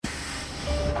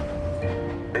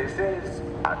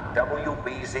a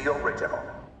WBZ original.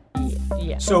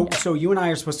 Yeah. So you and I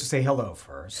are supposed to say hello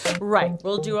first. Right.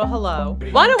 We'll do a hello.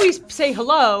 Why don't we say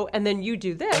hello, and then you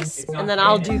do this, and then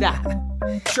I'll do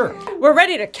that. Sure. We're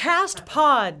ready to cast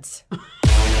pods.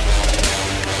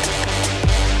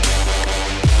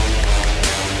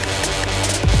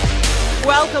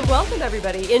 Welcome,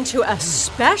 everybody, into a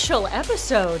special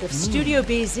episode of Studio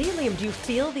BZ. Liam, do you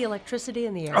feel the electricity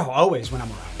in the air? Oh, always when I'm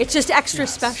around. It's just extra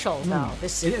special, though.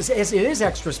 It is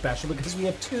extra special because we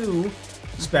have two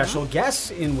special guests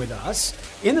in with us.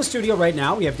 In the studio right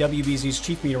now, we have WBZ's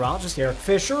Chief Meteorologist Eric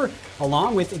Fisher,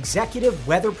 along with Executive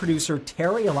Weather Producer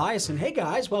Terry Eliasen. Hey,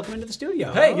 guys, welcome into the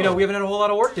studio. Hey, we haven't had a whole lot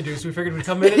of work to do, so we figured we'd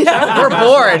come in and chat. We're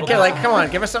bored. Come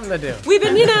on, give us something to do. We've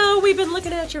been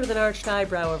looking at you with an arched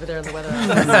eyebrow over there in the weather.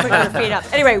 Putting your feet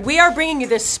up. Anyway, we are bringing you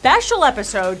this special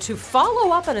episode to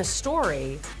follow up on a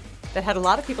story that had a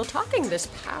lot of people talking this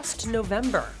past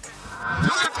November.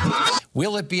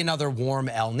 Will it be another warm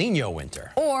El Nino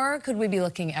winter? Or could we be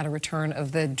looking at a return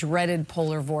of the dreaded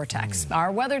polar vortex?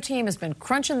 Our weather team has been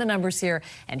crunching the numbers here,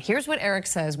 and here's what Eric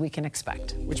says we can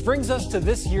expect. Which brings us to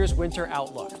this year's winter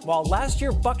outlook. While last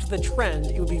year bucked the trend,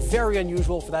 it would be very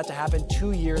unusual for that to happen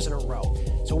 2 years in a row.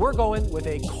 So we're going with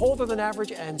a colder than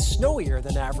average and snowier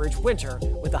than average winter,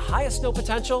 with the highest snow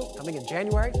potential coming in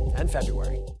January and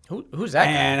February. Who's that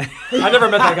guy? I never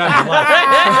met that guy in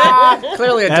my life.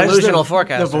 Clearly a delusional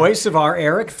forecaster. The voice of our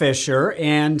Eric Fisher,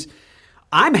 and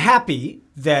I'm happy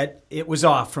that it was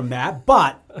off from that,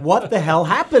 but what the hell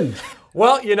happened?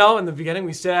 Well, in the beginning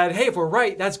we said, hey, if we're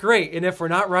right, that's great. And if we're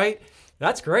not right,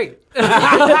 that's great.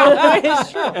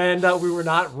 And we were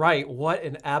not right. What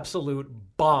an absolute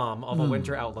bomb of a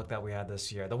winter outlook that we had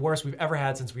this year. The worst we've ever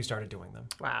had since we started doing them.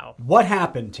 Wow. What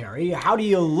happened, Terry? How do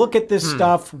you look at this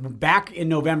stuff back in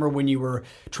November when you were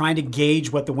trying to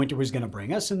gauge what the winter was going to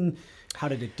bring us, and how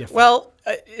did it differ? Well,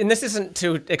 and this isn't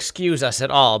to excuse us at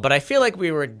all, but I feel like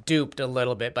we were duped a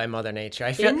little bit by Mother Nature.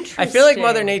 I feel like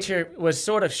Mother Nature was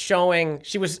sort of showing,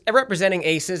 she was representing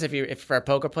aces if for a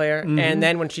poker player, and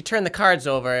then when she turned the cards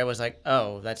over, it was like,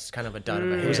 oh, that's kind of a dud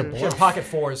of a hand. It was a pocket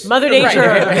fours. Mother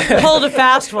Nature pulled a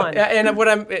fast one. And what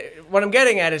I'm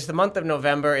getting at is the month of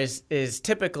November is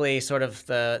typically sort of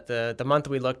the month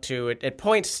we look to. It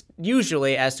points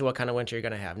usually as to what kind of winter you're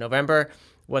going to have. November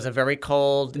was a very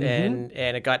cold and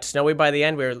it got snowy by the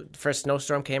end. First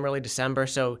snowstorm came early December,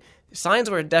 so signs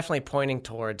were definitely pointing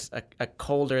towards a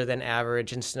colder than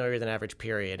average and snowier than average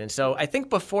period. And so I think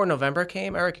before November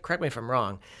came, Eric, correct me if I'm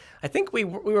wrong, I think we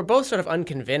were both sort of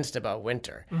unconvinced about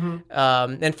winter.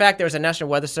 In fact, there was a National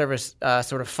Weather Service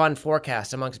sort of fun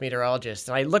forecast amongst meteorologists,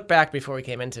 and I looked back before we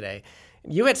came in today.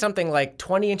 You had something like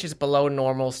 20 inches below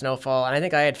normal snowfall, and I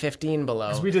think I had 15 below.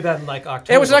 Because we did that in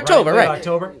October. It was in October, right?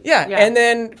 October. Yeah, and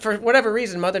then for whatever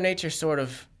reason, Mother Nature sort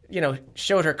of,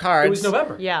 showed her cards. It was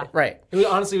November. Yeah. Right.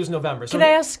 Honestly, it was November. So Can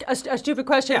I ask a stupid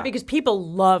question? Yeah. Because people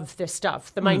love this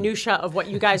stuff, the minutia of what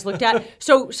you guys looked at.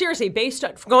 So seriously, based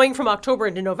on going from October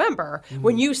into November,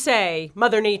 when you say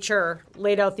Mother Nature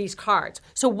laid out these cards,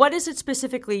 so what is it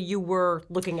specifically you were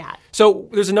looking at? So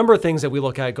there's a number of things that we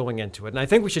look at going into it. And I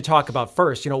think we should talk about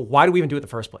first, why do we even do it in the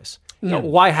first place?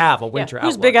 Why have a winter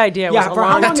outlook? Whose big idea was for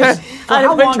how long winter has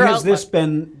outlook? this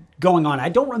been going on? I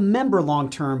don't remember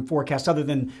long-term forecasts other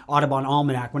than Audubon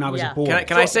Almanac when I was a boy.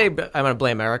 Can I say I'm going to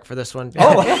blame Eric for this one?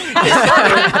 Oh,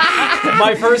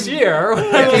 my first year.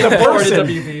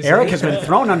 Eric has been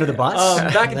thrown under the bus.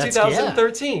 Back in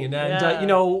 2013.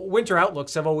 And, winter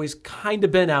outlooks have always kind of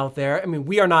been out there. I mean,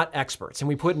 we are not experts, and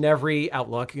we put in every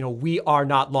outlook, we are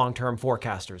not long-term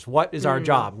forecasters. What is our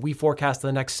job? We forecast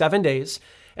the next 7 days,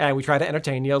 and we try to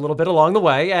entertain you a little bit along the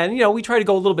way. And, we try to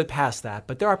go a little bit past that.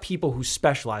 But there are people who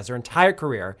specialize their entire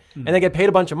career, and they get paid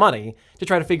a bunch of money to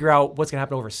try to figure out what's going to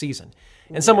happen over a season.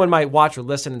 And someone might watch or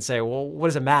listen and say, well, what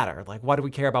does it matter? Like, why do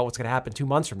we care about what's going to happen 2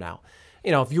 months from now?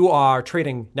 If you are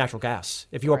trading natural gas,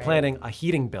 if you are planning a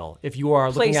heating bill, if you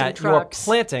are looking at your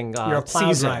planting you're a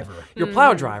plow driver. You're a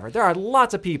plow driver. There are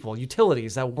lots of people,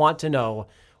 utilities, that want to know,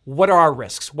 what are our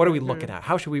risks? What are we looking at?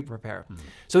 How should we prepare?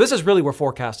 So this is really where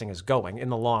forecasting is going in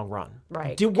the long run.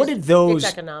 Right. What did those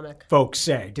economic folks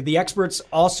say? Did the experts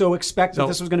also expect that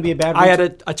this was going to be a bad winter? I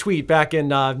had a tweet back in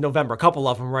November, a couple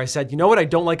of them, where I said, you know what I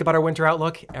don't like about our winter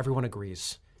outlook? Everyone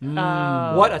agrees.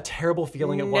 What a terrible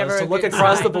feeling it was to look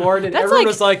across the board and everyone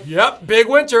was like, yep, big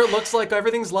winter. It looks like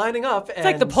everything's lining up. It's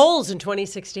like the polls in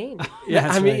 2016.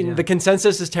 The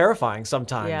consensus is terrifying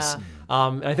sometimes. Yeah.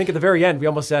 And I think at the very end, we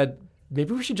almost said,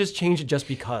 maybe we should just change it just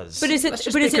because. But is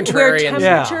it where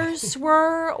temperatures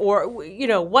were, or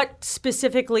what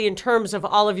specifically in terms of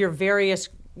all of your various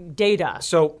data?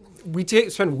 So we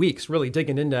spend weeks really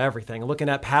digging into everything, looking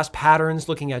at past patterns,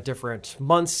 looking at different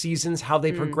months, seasons, how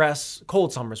they progress,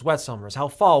 cold summers, wet summers, how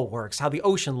fall works, how the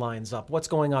ocean lines up, what's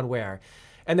going on where.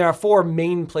 And there are 4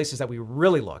 main places that we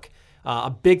really look.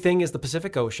 A big thing is the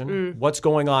Pacific Ocean. What's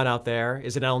going on out there?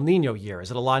 Is it an El Nino year?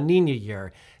 Is it a La Nina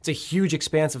year? It's a huge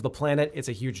expanse of the planet. It's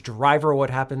a huge driver of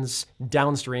what happens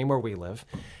downstream where we live.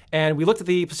 And we looked at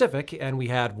the Pacific, and we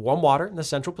had warm water in the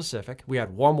Central Pacific. We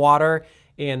had warm water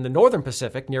in the Northern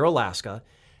Pacific near Alaska.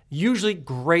 Usually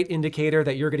great indicator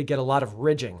that you're going to get a lot of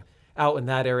ridging out in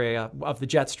that area of the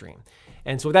jet stream.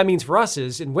 And so what that means for us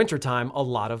is in wintertime, a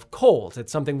lot of cold.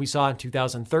 It's something we saw in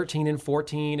 2013 and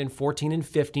 14 and 14 and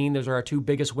 15. Those are our 2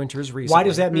 biggest winters recently. Why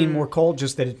does that mean more cold?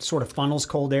 Just that it sort of funnels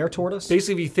cold air toward us?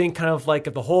 Basically, if you think kind of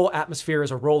like the whole atmosphere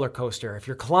is a roller coaster. If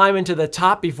you're climbing to the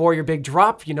top before your big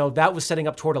drop, that was setting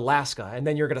up toward Alaska. And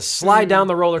then you're going to slide down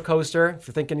the roller coaster, if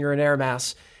you're thinking you're an air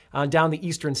mass, down the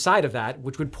eastern side of that,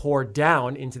 which would pour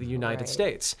down into the United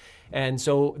States. And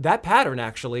so that pattern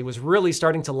actually was really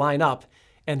starting to line up,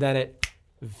 and then it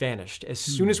vanished as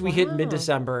soon as we hit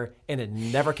mid-December, and it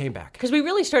never came back. Because we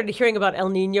really started hearing about El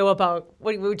Nino about,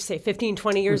 what would you say, 15,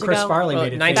 20 years Chris ago? Farley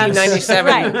made it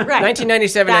 1997, Right.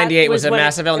 1997, 98 was a when it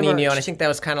massive El Nino, emerged. and I think that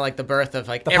was kind of like the birth of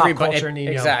like The everybody. pop culture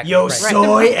Nino. Exactly. Yo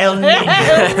soy El Nino.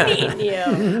 El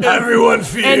Nino. Everyone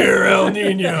fear El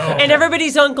Nino. And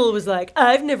everybody's uncle was like,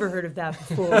 I've never heard of that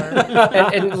before.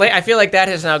 and I feel like that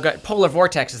has now got polar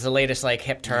vortex is the latest like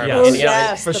hip term. Yes. And,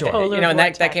 Yes, for the sure. polar and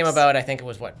that vortex. came about. I think it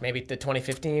was maybe the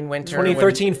 2015 winter.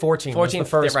 2013-14 was the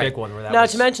first right. big one where that Not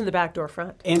was. to mention the backdoor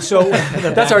front. And so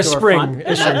That's our spring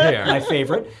issue here. My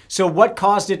favorite. So what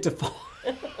caused it to fall?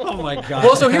 Oh my God.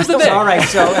 Well, so here's the thing. All right,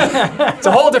 so It's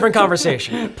a whole different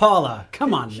conversation. Paula,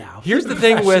 come on now. Here's the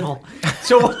thing with...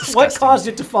 So what caused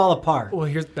it to fall apart? Well,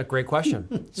 here's a great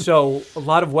question. So a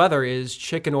lot of weather is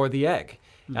chicken or the egg.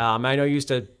 I know I used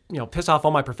to piss off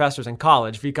all my professors in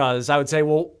college because I would say,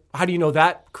 well, how do you know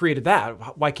that created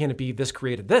that? Why can't it be this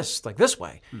created this, like this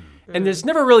way? And there's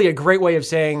never really a great way of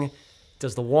saying,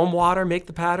 does the warm water make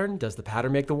the pattern? Does the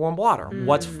pattern make the warm water?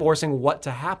 What's forcing what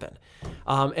to happen?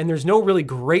 And there's no really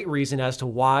great reason as to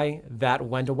why that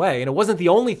went away. And it wasn't the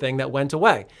only thing that went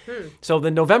away. So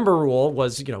the November rule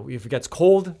was, if it gets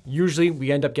cold, usually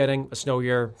we end up getting a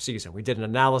snowier season. We did an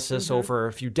analysis over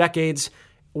a few decades.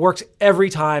 Works every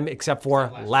time except for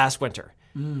last winter.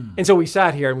 And so we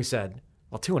sat here and we said,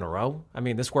 well, 2 in a row? I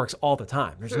mean, this works all the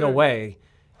time. There's no way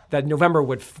that November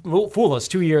would fool us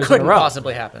 2 years Couldn't in a row.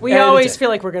 possibly happen. We always feel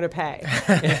like we're going to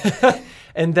pay.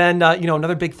 And then,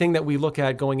 another big thing that we look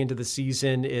at going into the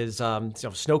season is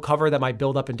snow cover that might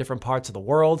build up in different parts of the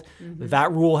world.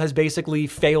 That rule has basically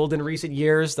failed in recent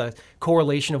years. The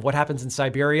correlation of what happens in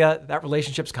Siberia, that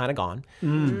relationship's kind of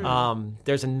gone.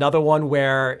 There's another one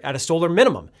where at a solar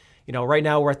minimum, right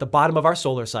now we're at the bottom of our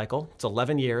solar cycle. It's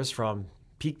 11 years from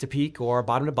peak to peak or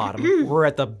bottom to bottom. We're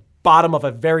at the bottom of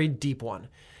a very deep one.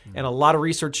 And a lot of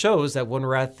research shows that when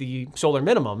we're at the solar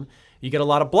minimum, you get a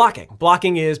lot of blocking.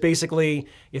 Blocking is basically,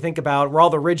 you think about where all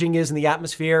the ridging is in the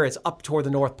atmosphere, it's up toward the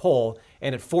North Pole,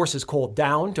 and it forces cold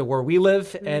down to where we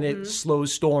live, and it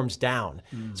slows storms down.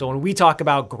 So when we talk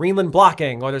about Greenland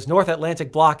blocking, or there's North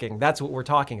Atlantic blocking, that's what we're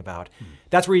talking about.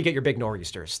 That's where you get your big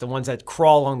nor'easters, the ones that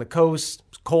crawl along the coast,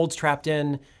 cold's trapped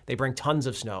in, they bring tons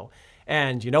of snow.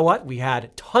 And you know what? We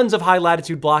had tons of high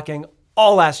latitude blocking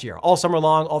all last year, all summer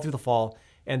long, all through the fall.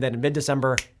 And then in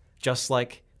mid-December, just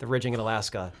like the ridging in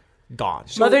Alaska, gone.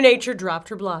 Mother Nature dropped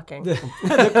her blocking.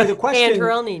 The question, And her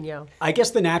El Nino. I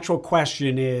guess the natural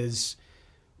question is,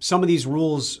 some of these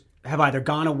rules have either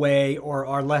gone away or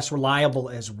are less reliable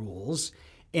as rules.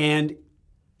 And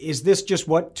is this just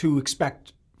what to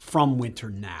expect from winter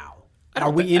now? Are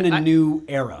we in a new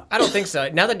era? I don't think so.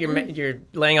 Now that you're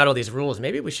laying out all these rules,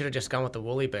 maybe we should have just gone with the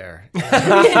woolly bear. Now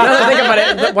that I think about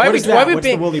it, What is that? we What's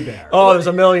the woolly bear? Oh, there's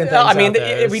a million things I mean, out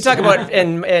there. we talk about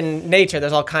in nature.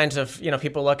 There's all kinds of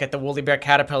people look at the woolly bear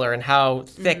caterpillar and how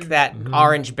thick that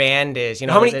orange band is.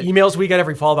 How many emails we get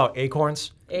every fall about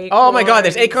acorns? Oh my God,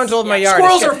 there's acorns all over my yard.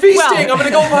 Squirrels are feasting. Well, I'm going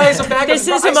to go buy some bag This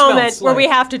of is a rice moment melts. where Like- we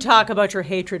have to talk about your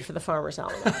hatred for the farmer's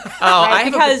almanac. Oh, Right? I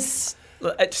have Because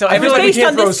so I It feel was like we based can't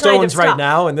on throw this kind of stones right stuff.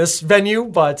 now in this venue,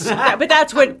 but but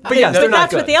that's what yes, they're not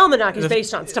that's good. what the almanac is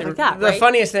based on, stuff like that, The right?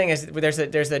 funniest thing is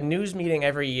there's a news meeting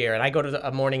every year, and I go to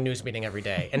a morning news meeting every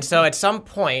day. And so at some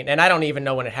point, and I don't even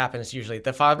know when it happens usually,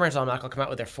 the Farmer's Almanac will come out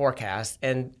with their forecast,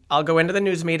 and I'll go into the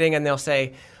news meeting, and they'll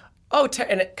say, oh,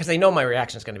 because they know my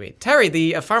reaction is going to be, Terry,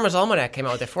 the Farmer's Almanac came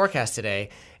out with their forecast today,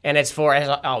 And it's for, as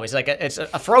always, like it's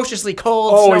a ferociously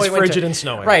cold, Always snowy frigid winter. and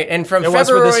snowy. Right, and from It was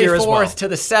for February this year as 4th well. to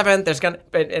the 7th, there's going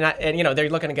to, and you know, they're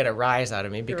looking to get a rise out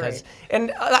of me because,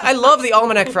 and I love the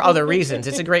Almanac for other reasons.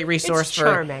 It's a great resource It's for.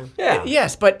 charming. Yeah.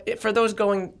 Yes, but for those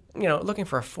going, you know, looking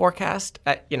for a forecast,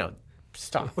 you know,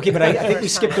 stop. Okay, but I think we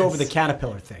skipped over the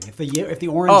caterpillar thing. If the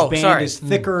orange band sorry. is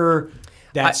thicker,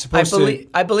 that's supposed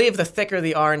I believe the thicker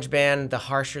the orange band, the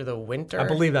harsher the winter. I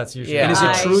believe that's usually. Yeah. And is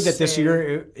I it true that this see. year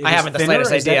it I is haven't the thinner?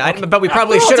 slightest Is that- idea, okay. but we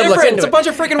probably They're all should have looked different. into It's a bunch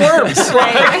of freaking worms.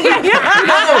 Who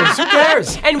knows? Who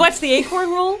cares? And what's the acorn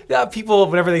rule? Yeah, people,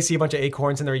 whenever they see a bunch of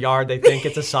acorns in their yard, they think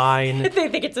it's a sign. They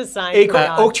think it's a sign.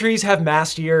 Oak trees have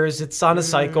mast years. It's on a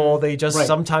cycle. They just Right.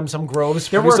 sometimes some groves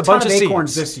There produce were a a bunch ton of of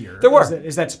acorns seeds. this year. There were.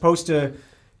 Is that supposed to?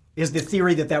 Is the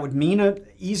theory that would mean a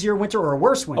easier winter or a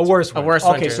worse winter? A worse A one. worse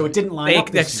Okay, winter. so it didn't line up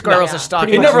The this year. squirrels Yeah. are stalking.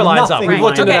 Pretty It much never lines up. nothing We've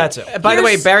looked into lined that up. too. By the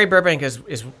way, Here's- Barry Burbank is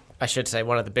I should say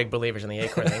one of the big believers in the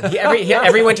acorn thing.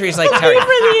 Every winter he's like, Terry,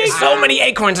 there's so many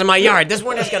acorns in my yard. This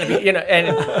winter's going to be, you know,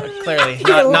 and clearly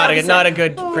not a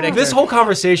good predictor. This whole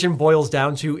conversation boils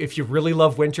down to if you really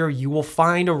love winter, you will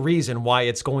find a reason why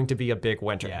it's going to be a big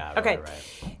winter. Yeah. Okay.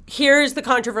 Here's the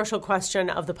controversial question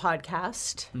of the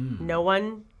podcast. No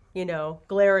one,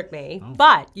 glare at me.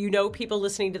 But people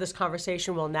listening to this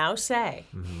conversation will now say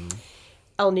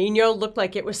El Nino looked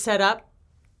like it was set up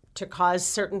to cause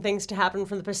certain things to happen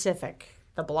from the Pacific.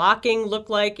 The blocking looked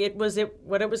like it was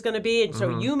what it was going to be. And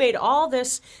so you made all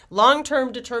this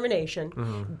long-term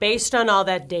determination based on all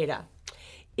that data.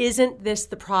 Isn't this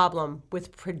the problem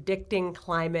with predicting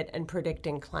climate and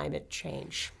predicting climate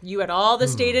change? You had all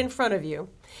this data in front of you.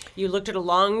 You looked at a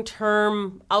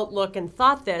long-term outlook and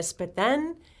thought this, but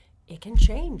then it can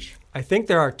change. I think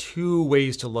there are two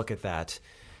ways to look at that.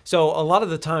 So a lot of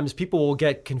the times people will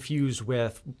get confused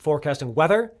with forecasting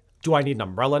weather. Do I need an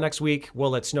umbrella next week?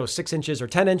 Will it snow 6 inches or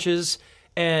 10 inches?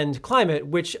 And climate,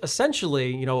 which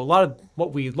essentially, a lot of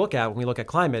what we look at when we look at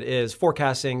climate is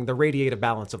forecasting the radiative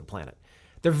balance of the planet.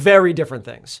 They're very different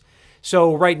things.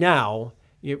 So right now,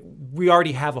 we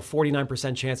already have a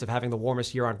 49% chance of having the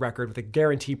warmest year on record with a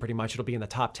guarantee pretty much it'll be in the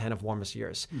top 10 of warmest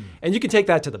years. And you can take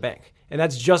that to the bank. And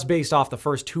that's just based off the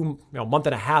first month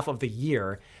and a half of the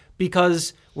year.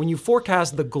 Because when you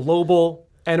forecast the global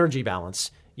energy balance,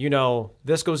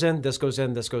 this goes in, this goes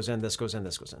in, this goes in, this goes in,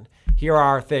 this goes in. Here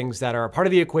are things that are part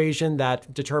of the equation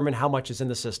that determine how much is in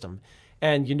the system.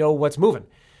 And you know what's moving.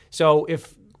 So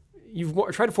if you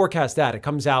try to forecast that, it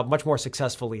comes out much more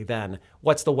successfully than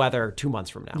what's the weather 2 months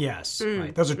from now. Yes,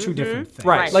 right. Those are two different things.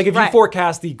 Right. Like if you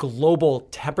forecast the global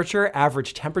temperature,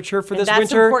 average temperature for this that's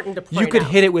winter, important to point you could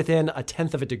out. hit it within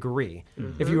 1/10 of a degree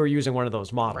if you were using one of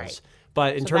those models. Right.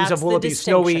 But in So terms that's of will the it be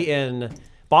snowy in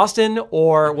Boston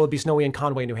or will it be snowy in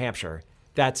Conway, New Hampshire,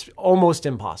 that's almost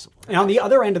impossible. And on the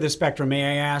other end of the spectrum, may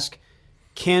I ask,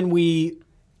 can we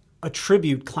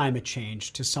attribute climate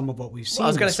change to some of what we've seen? I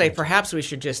was going to this say, winter? perhaps we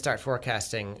should just start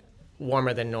forecasting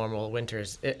warmer than normal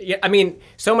winters. I mean,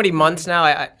 so many months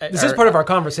now. This is part of our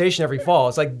conversation every fall.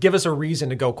 It's like, give us a reason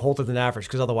to go colder than average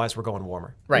because otherwise we're going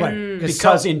warmer. Right.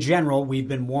 Because in general, we've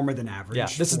been warmer than average. Yeah,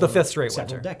 this is the for 5th straight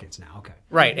several winter. decades now. Okay.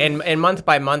 Right, and month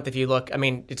by month, if you look, I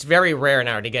mean, it's very rare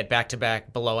now to get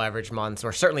back-to-back below-average months,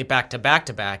 or certainly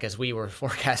back-to-back-to-back, as we were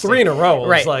forecasting. 3 in a row is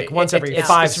right. like once every It's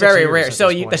 5, It's 6 very years rare. at So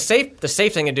this point. the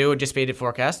safe thing to do would just be to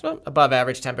forecast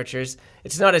above-average temperatures.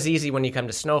 It's not as easy when you come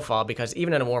to snowfall because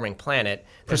even on a warming planet,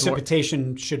 there's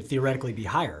Precipitation should theoretically be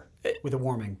higher with a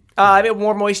warming.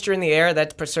 more moisture in the air,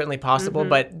 that's certainly possible,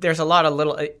 but there's a lot of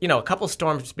little, a couple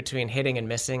storms between hitting and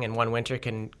missing in one winter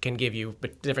can give you the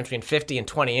difference between 50 and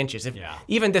 20 inches.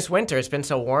 Even this winter, it's been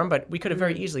so warm, but we could have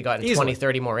very easily gotten 20,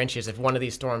 30 more inches if one of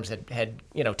these storms had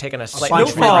taken a slight bunch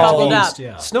movement. more bubbled east, up.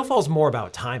 yeah. Snowfall's more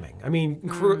about timing. I mean,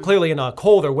 clearly in a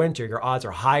colder winter, your odds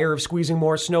are higher of squeezing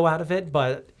more snow out of it,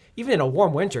 but even in a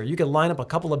warm winter, you could line up a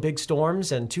couple of big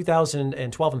storms, and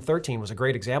 2012 and 13 was a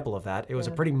great example of that. It was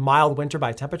a pretty mild winter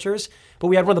by temperatures, but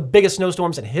we had one of the biggest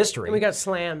snowstorms in history. And we got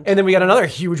slammed. And then we got another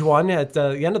huge one at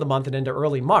the end of the month and into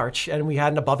early March, and we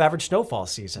had an above-average snowfall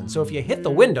season. So if you hit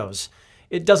the windows,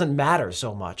 it doesn't matter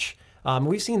so much.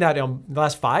 We've seen that in the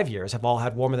last 5 years have all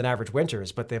had warmer than average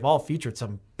winters, but they've all featured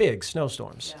some big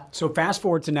snowstorms. So fast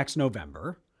forward to next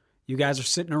November. You guys are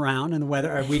sitting around in the weather.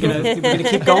 Are we gonna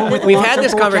keep going with? We've had long-term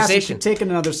this forecasting? conversation. Taking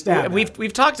another stab. at it?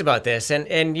 We've talked about this,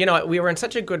 and we were in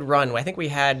such a good run. I think we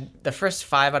had the first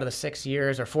 5 out of the 6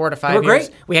 years, or 4 to 5 They were years.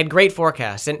 great. We had great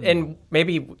forecasts, and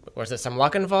maybe was there some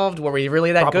luck involved? Were we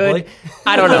really that Probably. good?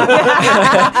 I don't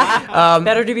know.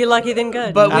 Better to be lucky than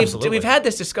good. But Absolutely. we've had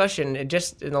this discussion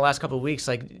just in the last couple of weeks.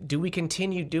 Like, do we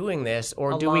continue doing this,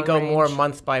 or do we long go more range.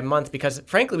 month by month? Because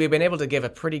frankly, we've been able to give a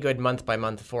pretty good month by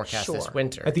month forecast this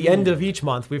winter. At the end end of each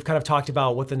month, we've kind of talked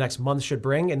about what the next month should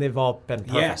bring, and they've all been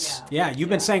perfect. Yes. Yeah, you've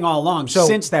been saying all along,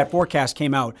 since that forecast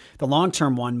came out, the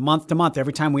long-term one, month to month,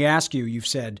 every time we ask you, you've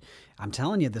said, I'm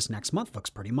telling you, this next month looks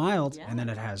pretty mild, and then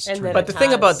it has. But the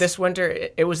thing about this winter,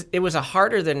 it was a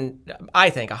harder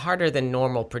than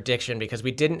normal prediction because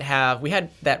we had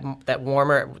that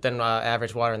warmer than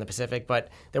average water in the Pacific, but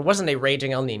there wasn't a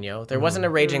raging El Nino, there wasn't a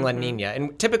raging La Nina,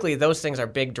 and typically those things are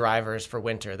big drivers for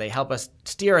winter. They help us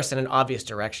steer us in an obvious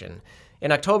direction.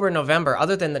 In October and November,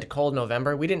 other than the cold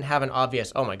November, we didn't have an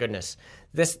obvious, oh my goodness,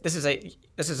 this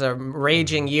is a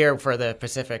raging year for the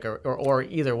Pacific or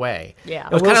either way. Yeah.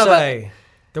 I will say,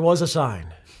 there was a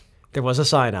sign. There was a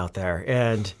sign out there,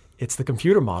 and it's the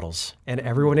computer models, and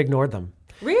everyone ignored them.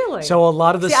 Really? So a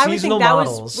lot of the seasonal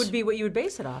models would be what you would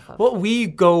base it off of. Well, we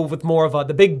go with more of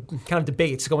the big kind of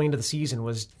debates going into the season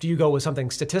was, do you go with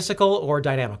something statistical or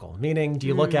dynamical? Meaning, do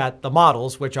you look at the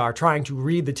models, which are trying to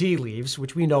read the tea leaves,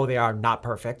 which we know they are not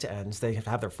perfect and they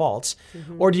have their faults,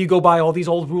 or do you go by all these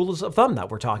old rules of thumb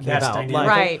that we're talking about?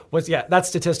 Dynamic. Right. That's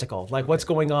statistical. Like what's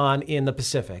going on in the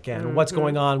Pacific and what's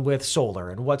going on with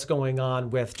solar and what's going on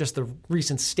with just the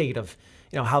recent state of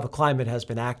how the climate has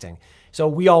been acting. So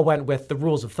we all went with the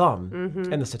rules of thumb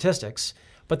and the statistics.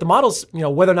 But the models,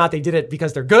 whether or not they did it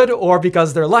because they're good or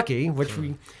because they're lucky, which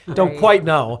we don't quite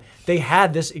know, they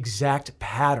had this exact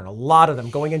pattern. A lot of them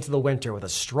going into the winter with a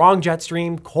strong jet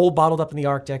stream, cold bottled up in the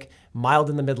Arctic, mild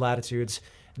in the mid-latitudes.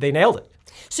 They nailed it.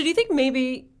 So do you think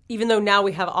maybe, even though now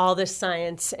we have all this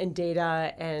science and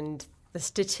data and the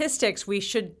statistics, we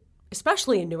should,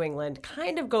 especially in New England,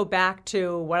 kind of go back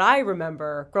to what I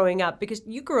remember growing up, because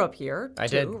you grew up here, I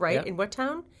did, right? yeah. In what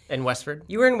town? In Westford.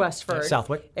 You were in Westford.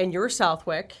 Southwick. And you were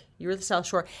Southwick. You were the South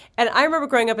Shore. And I remember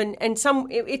growing up, and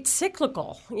it's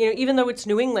cyclical, even though it's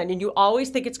New England, and you always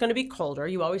think it's going to be colder.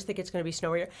 You always think it's going to be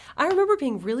snowier. I remember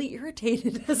being really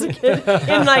irritated as a kid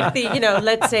in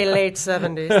let's say late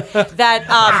 70s,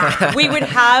 that we would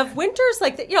have winters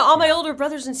like that. All my older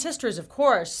brothers and sisters, of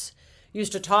course,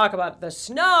 used to talk about the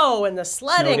snow and the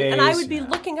sledding, and I would be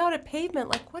looking out at pavement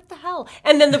like, what the hell?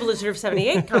 And then the blizzard of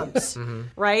 78 comes,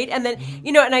 right? And then,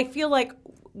 and I feel like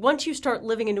once you start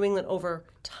living in New England over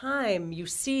time, you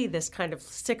see this kind of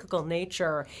cyclical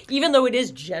nature, even though it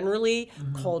is generally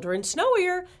colder and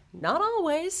snowier, not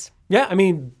always. Yeah, I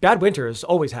mean, bad winters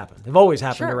always happen. They've always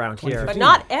happened around here. But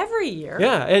not every year.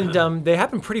 Yeah, and they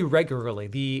happen pretty regularly.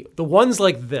 The ones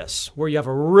like this, where you have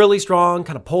a really strong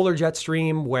kind of polar jet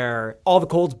stream where all the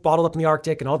cold's bottled up in the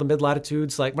Arctic and all the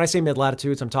mid-latitudes, like when I say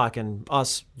mid-latitudes, I'm talking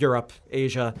us, Europe,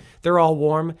 Asia, they're all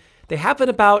warm. They happen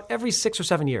about every 6 or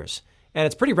 7 years. And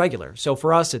it's pretty regular. So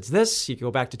for us, it's this. You can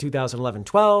go back to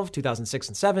 2011-12, 2006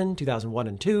 and 7, 2001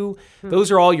 and 2.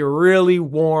 Those are all your really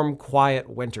warm, quiet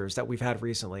winters that we've had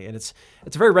recently. And it's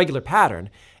a very regular pattern.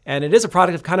 And it is a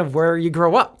product of kind of where you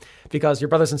grow up. Because your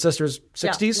brothers and sisters,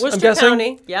 60s, Worcester I'm guessing?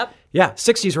 County, yep. Yeah,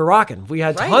 60s were rocking. We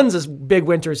had tons of big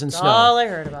winters and snow. All I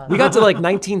heard about. We got to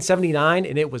 1979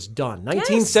 and it was done.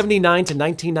 1979 to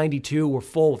 1992 were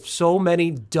full of so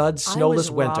many dud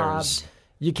snowless winters.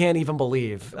 You can't even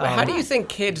believe. How do you think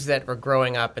kids that were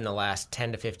growing up in the last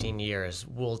 10 to 15 years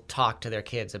will talk to their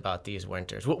kids about these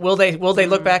winters? Will they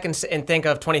look back and think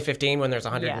of 2015 when there's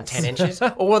 110 inches?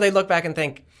 Or will they look back and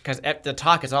think, because the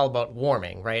talk is all about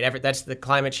warming, right? That's the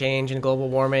climate change and global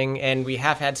warming, and we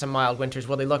have had some mild winters.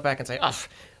 Will they look back and say,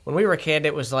 when we were a kid,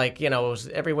 it was like,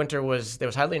 every winter there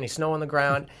was hardly any snow on the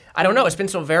ground. I don't know. It's been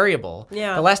so variable.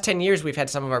 Yeah. The last 10 years, we've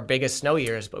had some of our biggest snow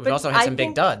years, but we've also had some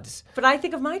big duds. But I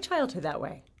think of my childhood that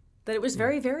way, that it was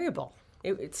very variable.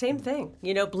 Same thing.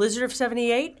 Blizzard of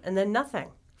 78 and then nothing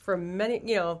for many,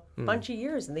 bunch of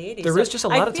years in the 80s. There is just a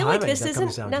lot of timing. I feel like this that comes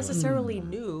isn't down necessarily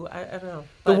new. I don't know.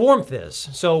 The warmth is.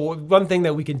 So one thing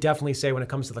that we can definitely say when it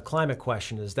comes to the climate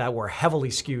question is that we're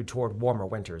heavily skewed toward warmer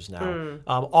winters now.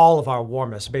 All of our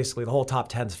warmest, basically the whole top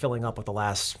 10 is filling up with the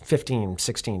last 15,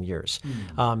 16 years.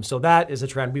 So that is a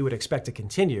trend we would expect to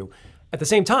continue. At the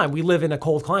same time, we live in a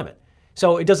cold climate.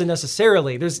 So it doesn't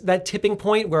necessarily, there's that tipping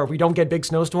point where we don't get big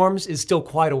snowstorms is still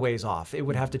quite a ways off. It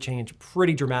would have to change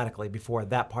pretty dramatically before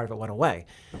that part of it went away.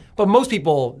 But most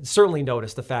people certainly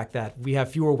notice the fact that we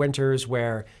have fewer winters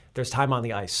where there's time on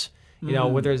the ice.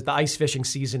 Where the ice fishing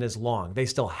season is long. They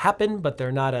still happen, but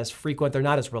they're not as frequent. They're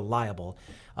not as reliable.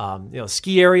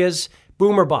 Ski areas,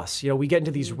 boom or bust. We get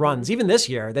into these runs. Even this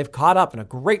year, they've caught up in a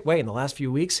great way in the last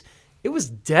few weeks. It was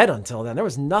dead until then. There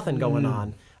was nothing going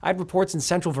on I had reports in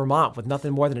central Vermont with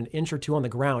nothing more than an inch or two on the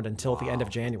ground until the end of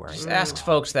January. Just ask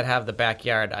folks that have the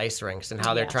backyard ice rinks and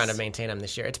how they're trying to maintain them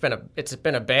this year. It's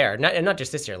been a bear, and not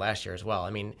just this year, last year as well.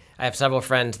 I mean, I have several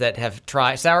friends that have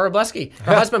tried. Sarah Robleski,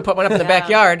 her husband put one up in the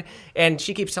backyard, and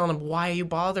she keeps telling him, "Why are you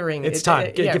bothering? It's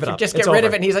time. Give it up. Just It's get rid of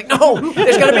over." it." And he's like, "No,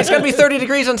 it's gonna be 30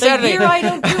 degrees on Saturday." The year I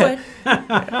don't do it.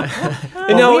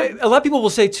 You know, a lot of people will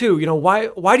say too, you know,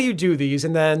 why do you do these?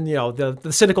 And then, you know,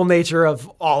 the cynical nature of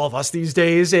all of us these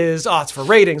days is, it's for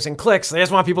ratings and clicks. They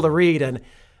just want people to read. And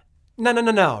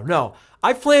no.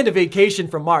 I planned a vacation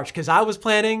for March because I was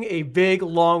planning a big,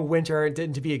 long winter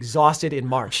and to be exhausted in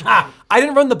March. I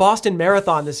didn't run the Boston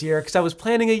Marathon this year because I was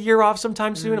planning a year off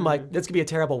sometime soon. I'm like, that's going to be a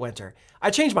terrible winter.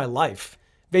 I changed my life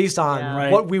based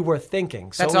on what we were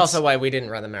thinking. So That's also why we didn't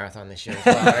run the marathon this year as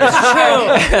well.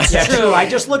 Yeah, true. I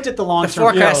just looked at the long-term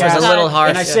forecast was a little harsh.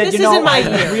 and I said, This isn't my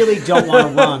I year. really don't want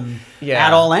to run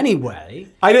at all anyway.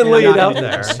 I didn't And lay I'm it not out gonna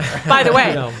there. do this. By the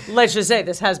way, let's just say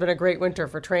this has been a great winter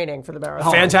for training for the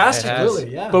marathon. Fantastic. It has.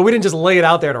 Really, yeah. But we didn't just lay it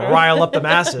out there to rile up the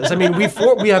masses. I mean, we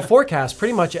have forecast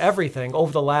pretty much everything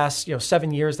over the last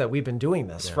 7 years that we've been doing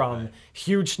this, from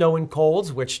huge snow and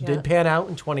colds, which did pan out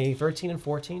in 2013 and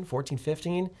 14,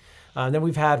 15. And then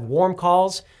we've had warm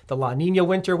calls. The La Nina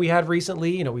winter we had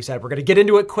recently, we said we're going to get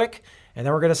into it quick, and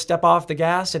then we're going to step off the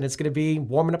gas, and it's going to be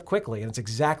warming up quickly. And it's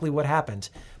exactly what happened.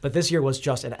 But this year was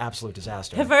just an absolute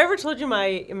disaster. Have I ever told you my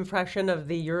impression of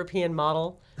the European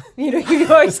model? You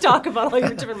always talk about all your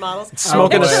different models.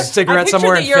 Smoking a cigarette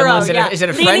somewhere in Finland. Is it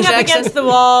a leaning French up accent? against the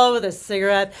wall with a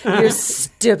cigarette. You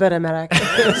stupid Americans.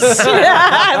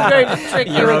 I'm going to trick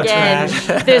you again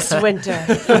this winter.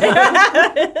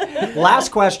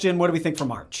 Last question. What do we think for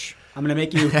March? I'm going to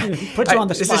make you put you on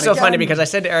the spot. This is so again. funny because I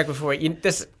said to Eric before,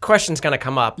 this question's going to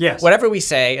come up. Yes. Whatever we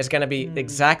say is going to be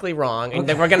exactly wrong, and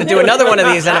then we're going to do another one of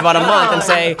these in about a month and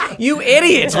say, "You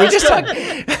idiots! We just talked."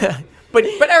 But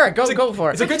Eric, go for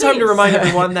it. It's a good time to remind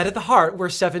everyone that at the heart, we're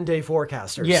 7-day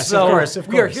forecasters. Yes, so of course.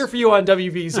 We are here for you on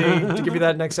WBZ to give you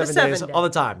that next 7 days 7 all the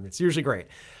time. It's usually great.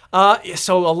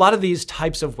 So a lot of these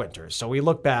types of winters. So we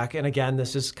look back, and again,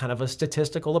 this is kind of a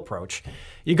statistical approach.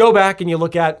 You go back and you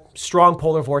look at strong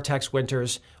polar vortex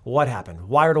winters. What happened?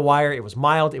 Wire to wire, it was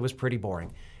mild, it was pretty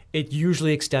boring. It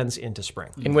usually extends into spring.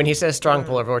 And when he says strong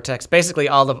polar vortex, basically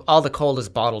all the cold is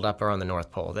bottled up around the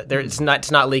North Pole. It's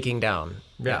not leaking down.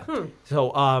 Yeah.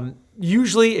 So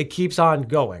usually it keeps on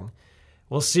going.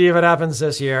 We'll see if it happens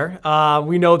this year.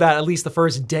 We know that at least the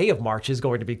first day of March is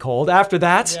going to be cold. After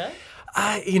that,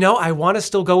 I want to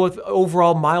still go with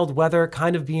overall mild weather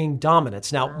kind of being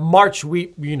dominant. Now, March,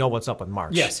 you know what's up with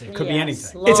March. Yes, it could be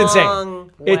anything. It's insane.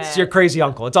 Long, It's your wet. crazy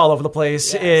uncle. It's all over the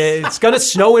place. It's going to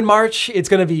snow in March. It's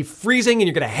going to be freezing, and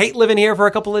you're going to hate living here for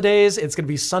a couple of days. It's going to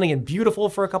be sunny and beautiful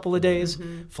for a couple of days.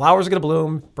 Flowers are going to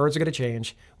bloom. Birds are going to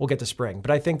change. We'll get to spring.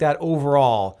 But I think that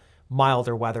overall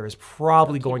milder weather is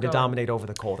probably going to dominate over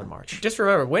the cold in March. Just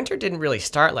remember, winter didn't really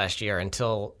start last year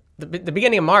until the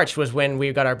beginning of March was when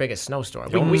we got our biggest snowstorm.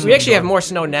 We actually have more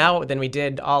snow now than we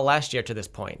did all last year to this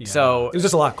point. So It was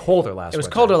just a lot colder last winter. it was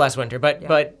colder last winter,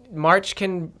 but March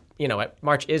can,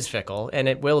 March is fickle, and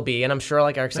it will be. And I'm sure,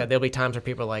 like Eric said, there'll be times where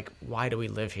people are like, "Why do we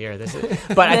live here?"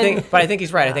 But I think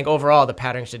he's right. I think overall the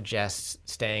pattern suggests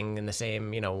staying in the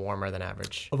same, warmer than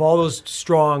average. Of all those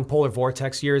strong polar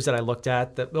vortex years that I looked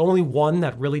at, the only one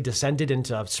that really descended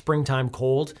into springtime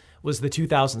cold was the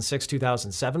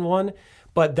 2006-2007 one.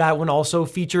 But that one also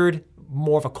featured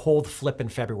more of a cold flip in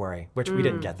February, which we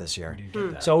didn't get this year.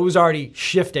 So it was already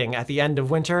shifting at the end of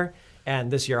winter.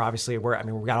 And this year, obviously, we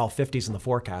got all 50s in the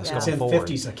forecast It's going in forward.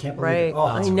 50s. I can't believe Right. it. Oh,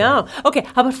 I that's know. Okay,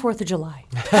 how about 4th of July?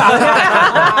 Get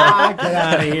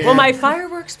out of here. Will my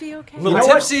fireworks be okay? A little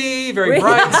tipsy, very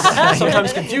bright,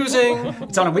 sometimes confusing.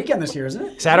 It's on a weekend this year, isn't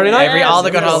it? Saturday night? All the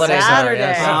good holidays are. Saturday.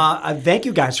 Yes. Thank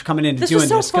you guys for coming in and This doing was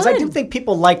so this, because I do fun. think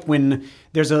people like when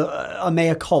there's a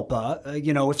mea culpa,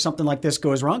 if something like this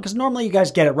goes wrong, because normally you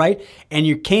guys get it right, and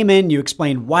you came in, you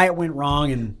explained why it went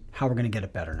wrong and how we're going to get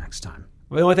it better next time.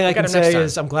 Well, the only thing I can it next say time.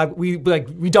 is I'm glad we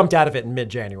dumped out of it in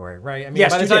mid-January, right? I mean,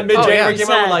 Yes, by the you time did. mid-January Oh, came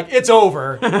yeah. out, we're like, it's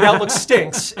over. The outlook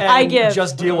stinks. And I give.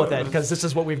 just deal with it, because this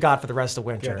is what we've got for the rest of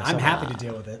winter. I'm happy to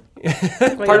deal with it.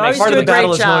 Well, Part you always of do the a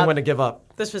battle great is knowing job. when to give up.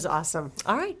 This was awesome.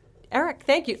 All right, Eric,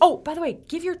 thank you. Oh, by the way,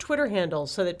 give your Twitter handle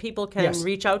so that people can Yes.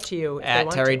 reach out to you if they At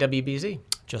want Terry to. WBZ.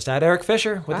 Just add Eric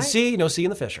Fisher with a Right. C, no C in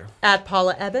the Fisher. At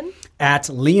Paula Eben. At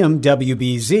Liam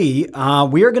WBZ.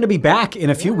 We are going to be back in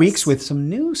a few weeks with some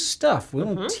new stuff.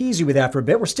 We'll tease you with that for a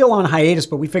bit. We're still on hiatus,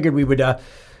 but we figured we would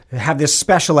have this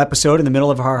special episode in the middle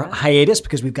of our hiatus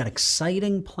because we've got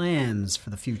exciting plans for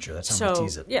the future. That's how we So,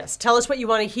 tease it. yes, tell us what you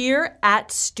want to hear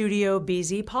at Studio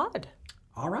BZ Pod.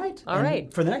 All right. All And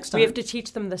right. for the next time. We have to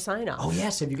teach them the sign-off. Oh,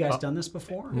 yes. Have you guys done this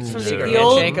before? From Secret the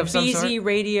old handshake of some BZ sort?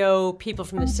 radio people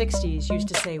from the 60s used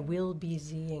to say, we'll be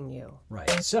Z-ing you. Right.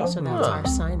 So, So that's our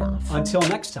sign-off. until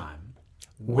next time.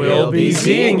 We'll be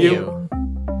seeing you.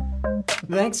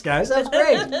 Thanks, guys. That's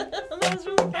great. That was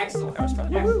really excellent.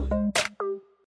 That was fun.